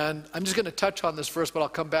 and I'm just going to touch on this verse, but I'll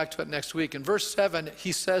come back to it next week. In verse 7,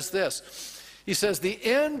 he says this. He says, the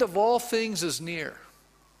end of all things is near.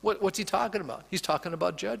 What's he talking about? He's talking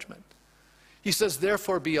about judgment. He says,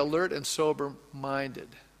 therefore be alert and sober-minded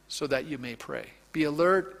so that you may pray. Be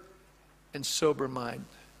alert and sober-minded,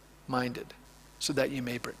 so that you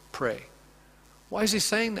may pray. Why is he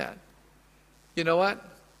saying that? You know what?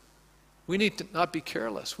 We need to not be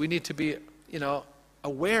careless. We need to be,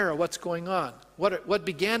 aware of what's going on. What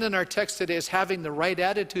began in our text today is having the right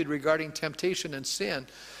attitude regarding temptation and sin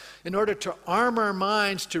in order to arm our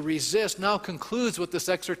minds to resist, now concludes with this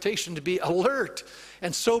exhortation to be alert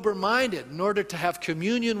and sober-minded in order to have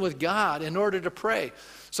communion with God, in order to pray.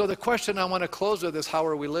 So the question I want to close with is, how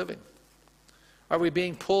are we living? Are we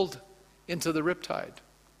being pulled into the riptide?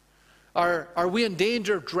 Are we in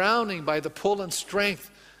danger of drowning by the pull and strength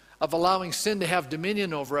of allowing sin to have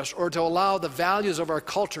dominion over us, or to allow the values of our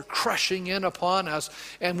culture crushing in upon us,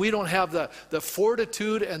 and we don't have the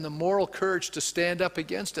fortitude and the moral courage to stand up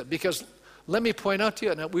against it? Because let me point out to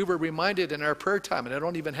you, and we were reminded in our prayer time, and I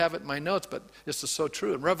don't even have it in my notes, but this is so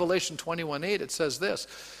true. In Revelation 21:8, it says this: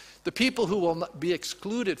 the people who will not be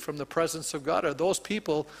excluded from the presence of God are those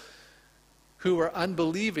people who are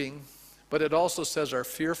unbelieving, but it also says are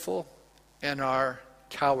fearful and are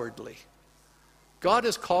cowardly. God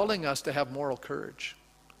is calling us to have moral courage.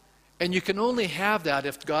 And you can only have that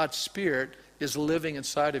if God's Spirit is living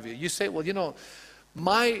inside of you. You say, well,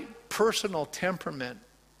 my personal temperament,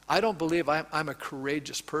 I don't believe I'm a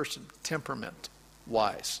courageous person,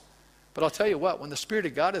 temperament-wise. But I'll tell you what, when the Spirit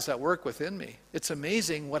of God is at work within me, it's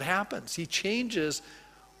amazing what happens. He changes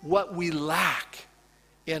what we lack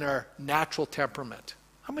in our natural temperament.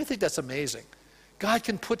 How many think that's amazing? God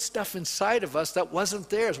can put stuff inside of us that wasn't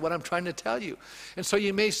there, is what I'm trying to tell you. And so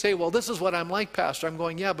you may say, well, this is what I'm like, Pastor. I'm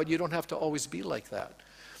going, yeah, but you don't have to always be like that.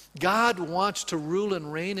 God wants to rule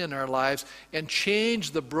and reign in our lives and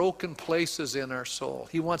change the broken places in our soul.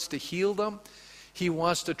 He wants to heal them. He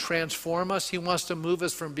wants to transform us. He wants to move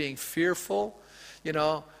us from being fearful.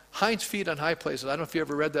 Hind's feet on high places. I don't know if you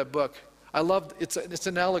ever read that book. I love it's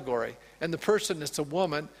an allegory. And the person, it's a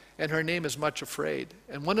woman, and her name is Much Afraid.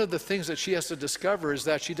 And one of the things that she has to discover is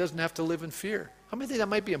that she doesn't have to live in fear. How many think that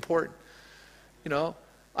might be important?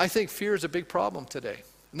 I think fear is a big problem today.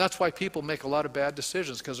 And that's why people make a lot of bad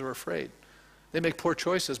decisions, because they're afraid. They make poor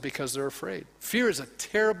choices because they're afraid. Fear is a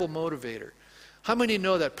terrible motivator. How many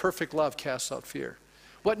know that perfect love casts out fear?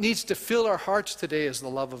 What needs to fill our hearts today is the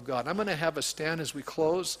love of God. I'm going to have us stand as we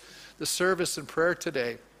close the service in prayer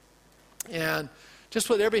today. And just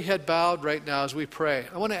with every head bowed right now as we pray,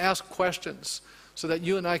 I want to ask questions so that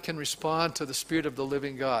you and I can respond to the Spirit of the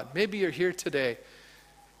living God. Maybe you're here today,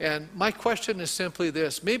 and my question is simply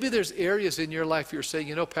this. Maybe there's areas in your life you're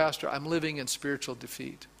saying, Pastor, I'm living in spiritual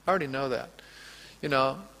defeat. I already know that.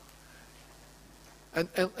 And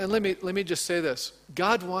let me just say this.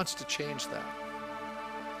 God wants to change that.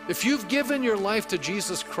 If you've given your life to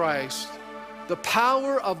Jesus Christ, the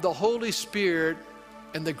power of the Holy Spirit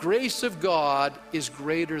and the grace of God is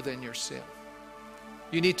greater than your sin.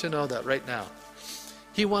 You need to know that right now.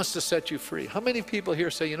 He wants to set you free. How many people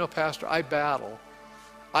here say, Pastor, I battle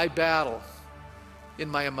in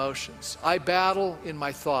my emotions. I battle in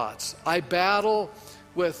my thoughts. I battle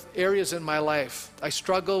with areas in my life. I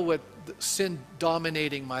struggle with sin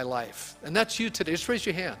dominating my life. And that's you today. Just raise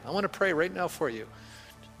your hand. I want to pray right now for you.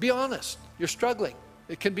 Be honest. You're struggling.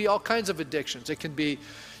 It can be all kinds of addictions. It can be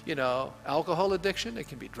alcohol addiction, it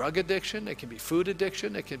can be drug addiction, it can be food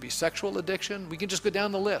addiction, it can be sexual addiction. We can just go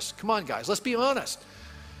down the list. Come on, guys, let's be honest.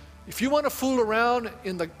 If you want to fool around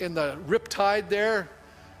in the riptide there,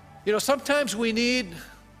 sometimes we need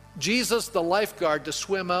Jesus, the lifeguard, to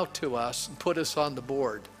swim out to us and put us on the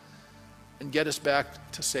board and get us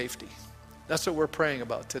back to safety. That's what we're praying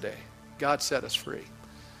about today. God set us free.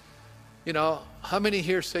 How many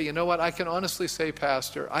here say, I can honestly say,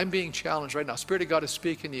 Pastor, I'm being challenged right now. Spirit of God is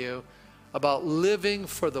speaking to you about living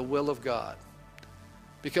for the will of God.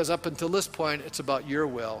 Because up until this point, it's about your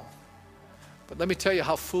will. But let me tell you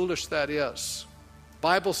how foolish that is.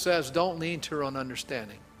 Bible says, don't lean to your own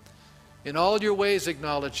understanding. In all your ways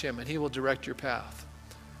acknowledge Him, and He will direct your path.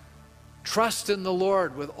 Trust in the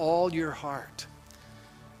Lord with all your heart.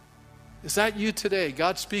 Is that you today?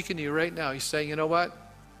 God's speaking to you right now. He's saying,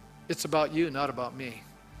 it's about you, not about me.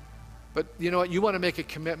 But you know what? You want to make a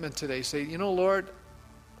commitment today. Say, Lord,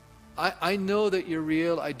 I know that you're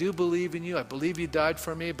real. I do believe in you. I believe you died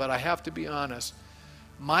for me, but I have to be honest.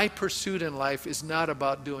 My pursuit in life is not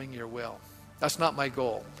about doing your will. That's not my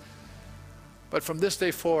goal. But from this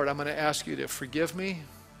day forward, I'm going to ask you to forgive me,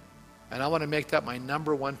 and I want to make that my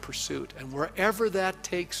number one pursuit. And wherever that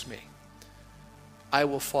takes me, I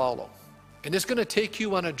will follow. And it's going to take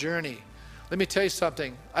you on a journey. Let me tell you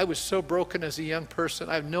something. I was so broken as a young person.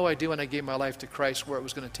 I have no idea when I gave my life to Christ where it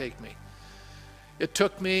was going to take me. It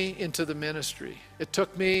took me into the ministry. It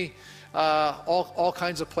took me all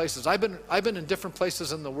kinds of places. I've been in different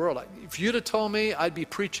places in the world. If you'd have told me I'd be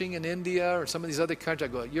preaching in India or some of these other countries,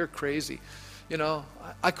 I'd go, you're crazy. You know,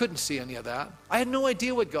 I couldn't see any of that. I had no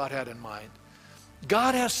idea what God had in mind.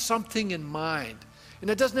 God has something in mind. And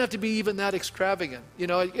it doesn't have to be even that extravagant. You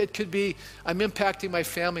know, it could be, I'm impacting my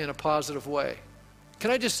family in a positive way. Can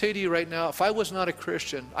I just say to you right now, if I was not a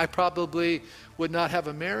Christian, I probably would not have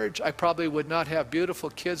a marriage. I probably would not have beautiful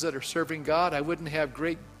kids that are serving God. I wouldn't have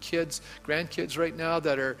great kids, grandkids right now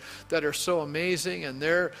that are so amazing and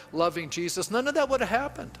they're loving Jesus. None of that would have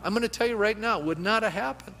happened. I'm going to tell you right now, it would not have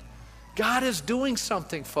happened. God is doing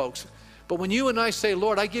something, folks. But when you and I say,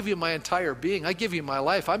 Lord, I give you my entire being, I give you my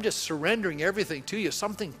life, I'm just surrendering everything to you,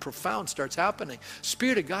 something profound starts happening.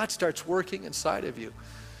 Spirit of God starts working inside of you.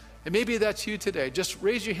 And maybe that's you today. Just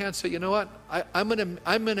raise your hand and say, you know what? I'm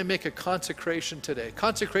gonna make a consecration today.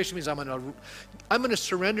 Consecration means I'm gonna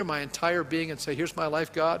surrender my entire being and say, here's my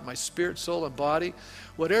life, God, my spirit, soul, and body.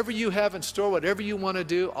 Whatever you have in store, whatever you want to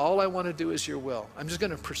do, all I want to do is your will. I'm just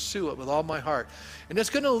going to pursue it with all my heart. And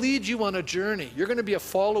it's going to lead you on a journey. You're going to be a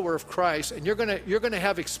follower of Christ, and you're going to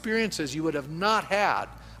have experiences you would have not had.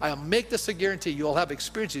 I'll make this a guarantee. You'll have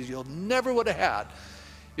experiences you'll never would have had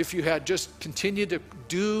if you had just continued to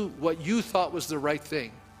do what you thought was the right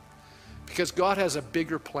thing. Because God has a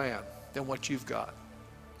bigger plan than what you've got.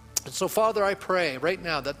 And so, Father, I pray right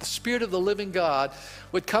now that the Spirit of the living God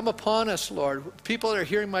would come upon us, Lord. People that are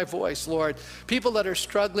hearing my voice, Lord. People that are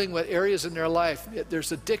struggling with areas in their life.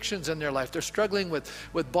 There's addictions in their life. They're struggling with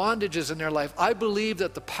bondages in their life. I believe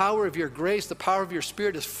that the power of your grace, the power of your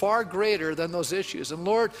Spirit is far greater than those issues. And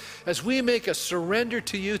Lord, as we make a surrender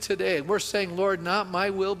to you today, we're saying, Lord, not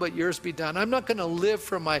my will, but yours be done. I'm not going to live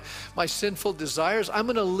for my sinful desires. I'm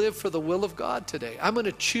going to live for the will of God today. I'm going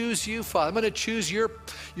to choose you, Father. I'm going to choose your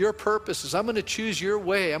purposes. I'm going to choose your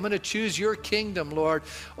way. I'm going to choose your kingdom, Lord,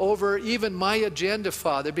 over even my agenda,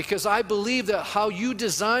 Father, because I believe that how you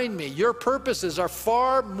designed me, your purposes are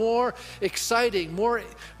far more exciting,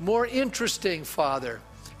 more interesting, Father.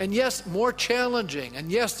 And yes, more challenging.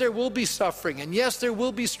 And yes, there will be suffering. And yes, there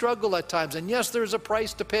will be struggle at times. And yes, there's a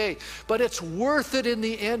price to pay. But it's worth it in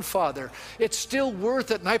the end, Father. It's still worth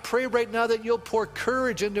it. And I pray right now that you'll pour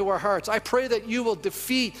courage into our hearts. I pray that you will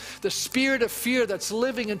defeat the spirit of fear that's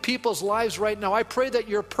living in people's lives right now. I pray that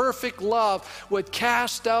your perfect love would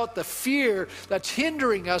cast out the fear that's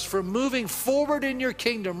hindering us from moving forward in your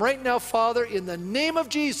kingdom. Right now, Father, in the name of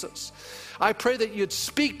Jesus, I pray that you'd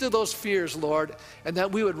speak to those fears, Lord, and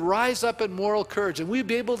that we would rise up in moral courage, and we'd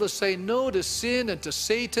be able to say no to sin and to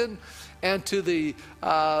Satan and to the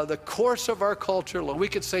course of our culture, Lord. We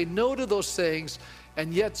could say no to those things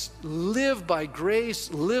and yet live by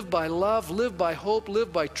grace, live by love, live by hope,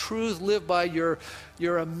 live by truth, live by your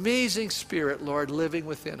amazing Spirit, Lord, living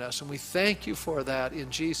within us. And we thank you for that in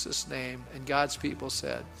Jesus' name. And God's people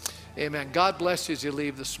said, amen. God bless you as you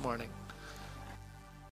leave this morning.